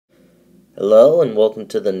Hello and welcome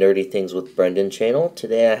to the Nerdy Things with Brendan channel.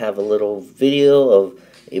 Today I have a little video of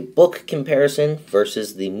a book comparison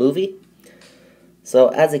versus the movie. So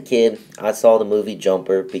as a kid, I saw the movie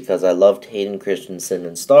Jumper because I loved Hayden Christensen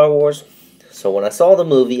in Star Wars. So when I saw the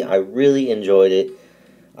movie, I really enjoyed it.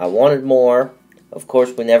 I wanted more. Of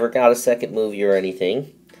course, we never got a second movie or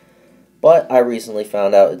anything. But I recently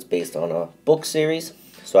found out it's based on a book series,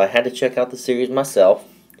 so I had to check out the series myself.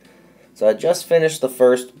 So I just finished the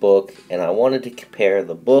first book, and I wanted to compare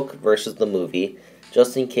the book versus the movie,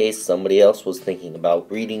 just in case somebody else was thinking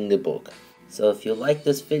about reading the book. So if you like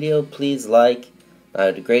this video, please like. I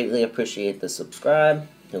would greatly appreciate the subscribe.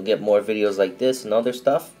 You'll get more videos like this and other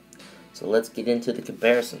stuff. So let's get into the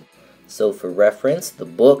comparison. So for reference, the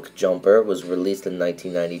book Jumper was released in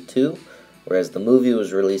 1992, whereas the movie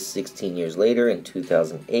was released 16 years later in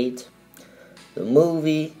 2008. The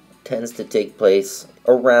movie tends to take place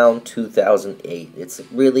around 2008. It's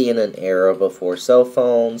really in an era before cell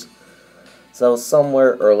phones, so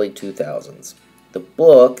somewhere early 2000s. The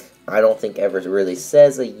book, I don't think ever really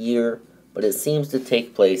says a year, but it seems to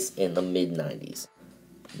take place in the mid-90s.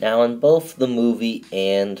 Now in both the movie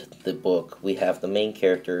and the book, we have the main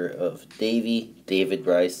character of Davy, David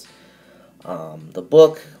Rice. The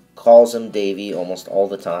book calls him Davy almost all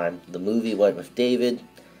the time. The movie went with David.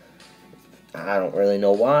 I don't really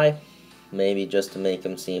know why. Maybe just to make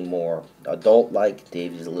him seem more adult-like.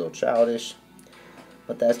 Davy's a little childish.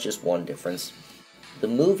 But that's just one difference. The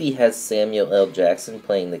movie has Samuel L. Jackson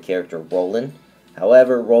playing the character Roland.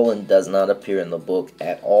 However, Roland does not appear in the book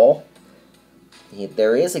at all.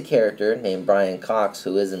 There is a character named Brian Cox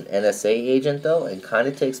who is an NSA agent though, and kind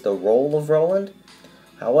of takes the role of Roland.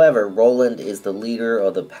 However, Roland is the leader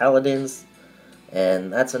of the Paladins,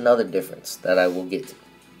 and that's another difference that I will get to.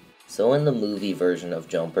 So in the movie version of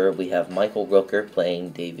Jumper, we have Michael Rooker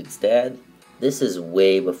playing David's dad. This is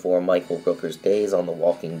way before Michael Rooker's days on The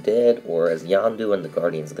Walking Dead or as Yondu in the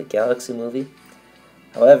Guardians of the Galaxy movie.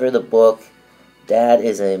 However, the book, Dad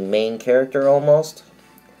is a main character almost.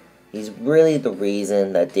 He's really the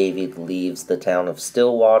reason that David leaves the town of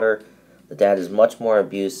Stillwater. The dad is much more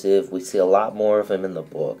abusive. We see a lot more of him in the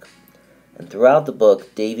book. And throughout the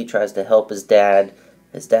book, Davy tries to help his dad.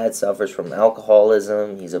 His dad suffers from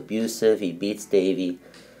alcoholism, he's abusive, he beats Davy,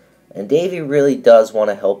 and Davy really does want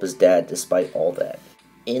to help his dad despite all that.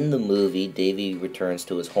 In the movie, Davy returns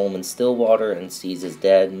to his home in Stillwater and sees his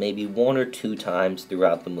dad maybe one or two times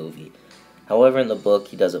throughout the movie. However, in the book,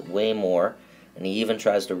 he does it way more, and he even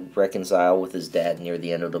tries to reconcile with his dad near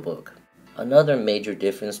the end of the book. Another major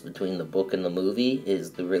difference between the book and the movie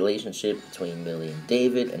is the relationship between Millie and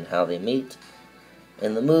David and how they meet.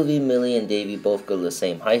 In the movie, Millie and Davy both go to the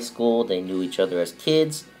same high school. They knew each other as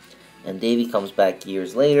kids, and Davy comes back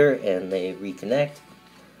years later and they reconnect.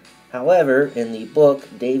 However, in the book,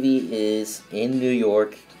 Davy is in New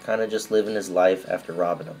York, kind of just living his life after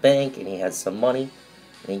robbing a bank, and he has some money,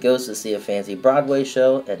 and he goes to see a fancy Broadway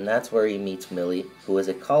show, and that's where he meets Millie, who is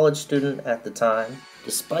a college student at the time.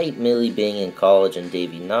 Despite Millie being in college and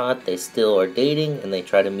Davy not, they still are dating, and they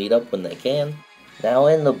try to meet up when they can. Now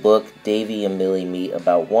in the book, Davy and Millie meet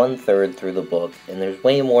about 1/3 through the book, and there's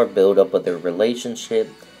way more build-up of their relationship.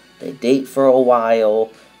 They date for a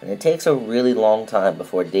while, and it takes a really long time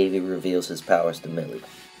before Davy reveals his powers to Millie.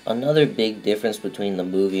 Another big difference between the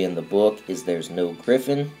movie and the book is there's no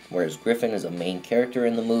Griffin, whereas Griffin is a main character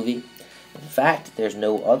in the movie. In fact, there's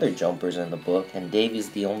no other jumpers in the book, and Davy's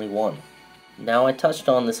the only one. Now I touched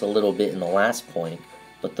on this a little bit in the last point,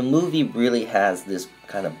 but the movie really has this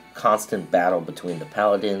kind of constant battle between the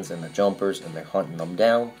Paladins and the Jumpers, and they're hunting them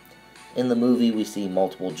down. In the movie, we see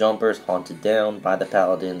multiple Jumpers hunted down by the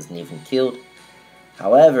Paladins and even killed.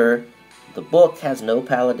 However, the book has no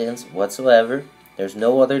Paladins whatsoever. There's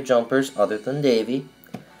no other Jumpers other than Davy.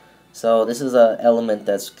 So this is an element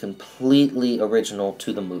that's completely original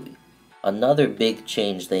to the movie. Another big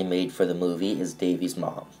change they made for the movie is Davy's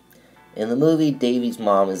mom. In the movie, Davy's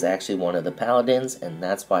mom is actually one of the Paladins, and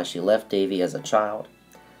that's why she left Davy as a child.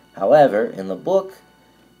 However, in the book,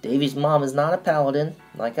 Davy's mom is not a Paladin.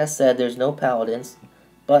 Like I said, there's no Paladins,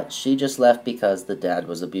 but she just left because the dad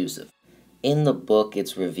was abusive. In the book,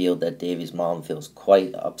 it's revealed that Davy's mom feels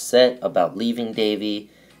quite upset about leaving Davy,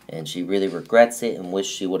 and she really regrets it and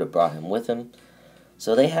wishes she would have brought him with him.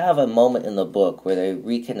 So they have a moment in the book where they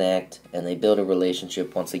reconnect and they build a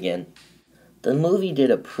relationship once again. The movie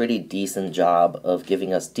did a pretty decent job of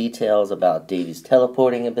giving us details about Davy's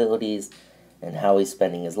teleporting abilities and how he's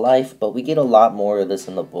spending his life, but we get a lot more of this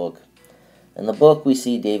in the book. In the book, we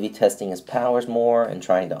see Davy testing his powers more and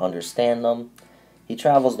trying to understand them. He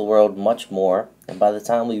travels the world much more, and by the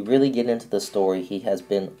time we really get into the story, he has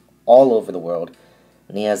been all over the world,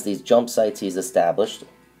 and he has these jump sites he's established.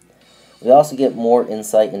 We also get more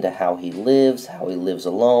insight into how he lives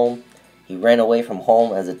alone. He ran away from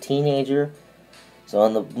home as a teenager. So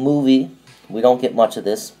in the movie, we don't get much of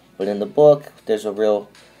this, but in the book, there's a real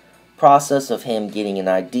process of him getting an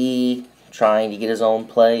ID, trying to get his own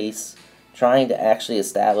place, trying to actually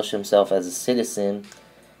establish himself as a citizen,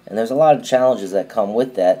 and there's a lot of challenges that come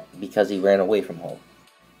with that because he ran away from home.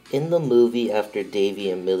 In the movie, after Davy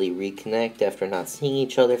and Millie reconnect after not seeing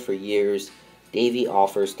each other for years, Davy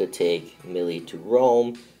offers to take Millie to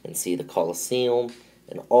Rome and see the Colosseum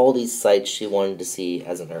and all these sites she wanted to see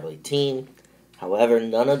as an early teen. However,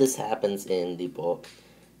 none of this happens in the book.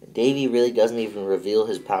 Davy really doesn't even reveal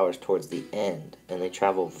his powers towards the end, and they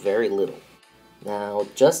travel very little. Now,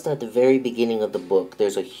 just at the very beginning of the book,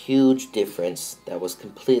 there's a huge difference that was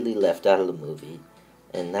completely left out of the movie,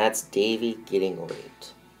 and that's Davy getting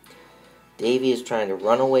raped. Davy is trying to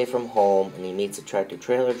run away from home, and he meets a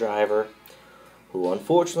tractor-trailer driver who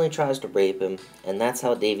unfortunately tries to rape him, and that's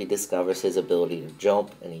how Davy discovers his ability to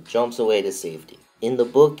jump, and he jumps away to safety. In the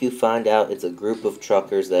book, you find out it's a group of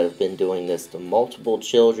truckers that have been doing this to multiple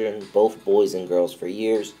children, both boys and girls, for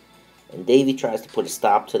years, and Davy tries to put a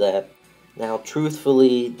stop to that. Now,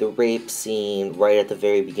 truthfully, the rape scene right at the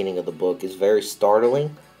very beginning of the book is very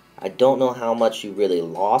startling. I don't know how much you really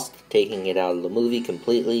lost taking it out of the movie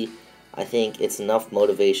completely. I think it's enough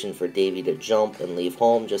motivation for Davy to jump and leave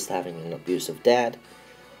home just having an abusive dad.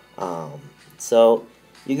 So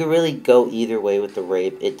you could really go either way with the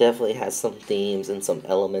rape. It definitely has some themes and some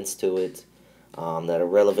elements to it that are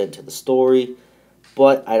relevant to the story,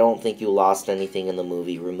 but I don't think you lost anything in the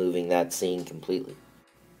movie removing that scene completely.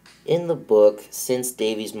 In the book, since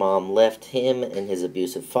Davy's mom left him and his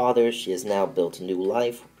abusive father, she has now built a new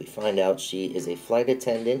life. We find out she is a flight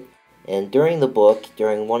attendant, and during the book,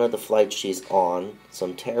 during one of the flights she's on,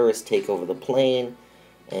 some terrorists take over the plane,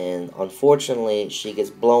 and unfortunately she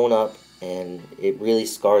gets blown up, and it really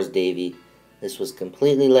scars Davy. This was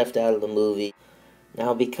completely left out of the movie.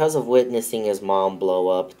 Now, because of witnessing his mom blow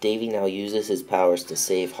up, Davy now uses his powers to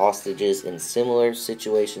save hostages in similar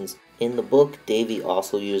situations. In the book, Davy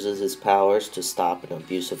also uses his powers to stop an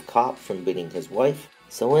abusive cop from beating his wife.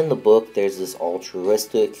 So in the book, there's this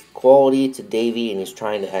altruistic quality to Davy, and he's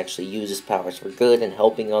trying to actually use his powers for good and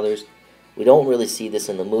helping others. We don't really see this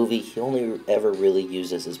in the movie. He only ever really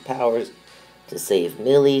uses his powers to save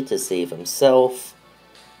Millie, to save himself,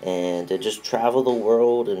 and to just travel the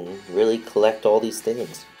world and really collect all these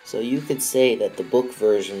things. So you could say that the book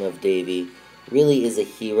version of Davy really is a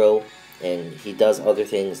hero, and he does other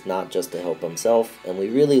things not just to help himself, and we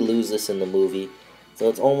really lose this in the movie, so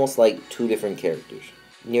it's almost like two different characters.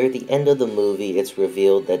 Near the end of the movie, it's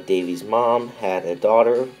revealed that Davy's mom had a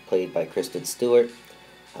daughter, played by Kristen Stewart.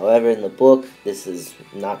 However, in the book, this is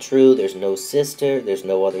not true. There's no sister, there's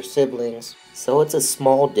no other siblings. So it's a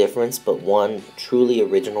small difference, but one truly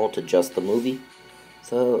original to just the movie.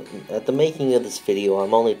 So, at the making of this video,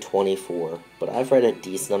 I'm only 24, but I've read a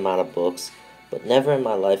decent amount of books, but never in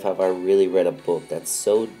my life have I really read a book that's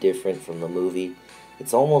so different from the movie.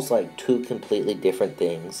 It's almost like two completely different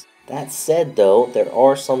things. That said, though, there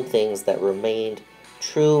are some things that remained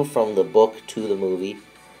true from the book to the movie.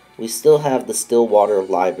 We still have the Stillwater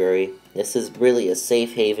Library. This is really a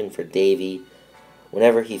safe haven for Davy.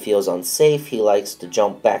 Whenever he feels unsafe, he likes to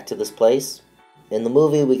jump back to this place. In the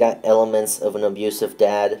movie, we got elements of an abusive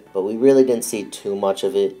dad, but we really didn't see too much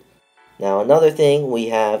of it. Now, another thing we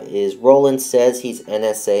have is Roland says he's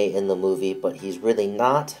NSA in the movie, but he's really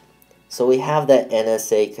not. So we have that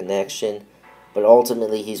NSA connection, but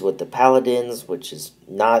ultimately he's with the Paladins, which is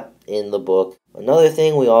not in the book. Another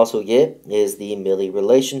thing we also get is the Millie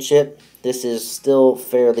relationship. This is still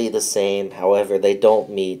fairly the same, however they don't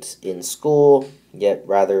meet in school, yet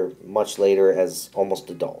rather much later as almost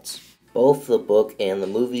adults. Both the book and the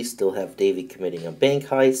movie still have Davy committing a bank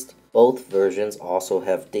heist. Both versions also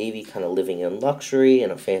have Davy kind of living in luxury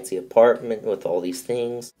in a fancy apartment with all these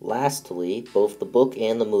things. Lastly, both the book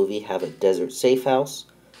and the movie have a desert safe house.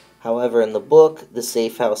 However, in the book, the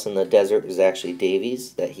safe house in the desert is actually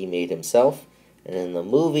Davy's that he made himself. And in the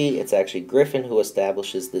movie, it's actually Griffin who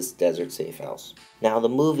establishes this desert safe house. Now, the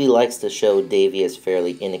movie likes to show Davy as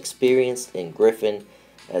fairly inexperienced and Griffin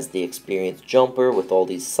as the experienced jumper with all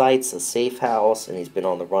these sites, a safe house, and he's been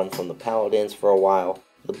on the run from the Paladins for a while.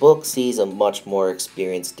 The book sees a much more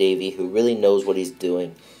experienced Davy who really knows what he's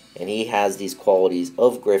doing, and he has these qualities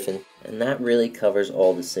of Griffin, and that really covers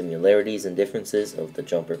all the similarities and differences of the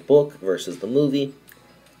Jumper book versus the movie.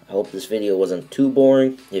 I hope this video wasn't too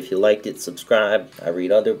boring. If you liked it, subscribe. I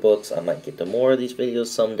read other books. I might get to more of these videos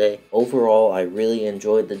someday. Overall, I really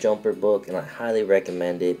enjoyed the Jumper book, and I highly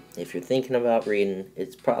recommend it. If you're thinking about reading,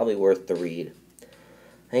 it's probably worth the read.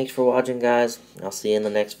 Thanks for watching, guys. I'll see you in the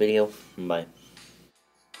next video. Bye.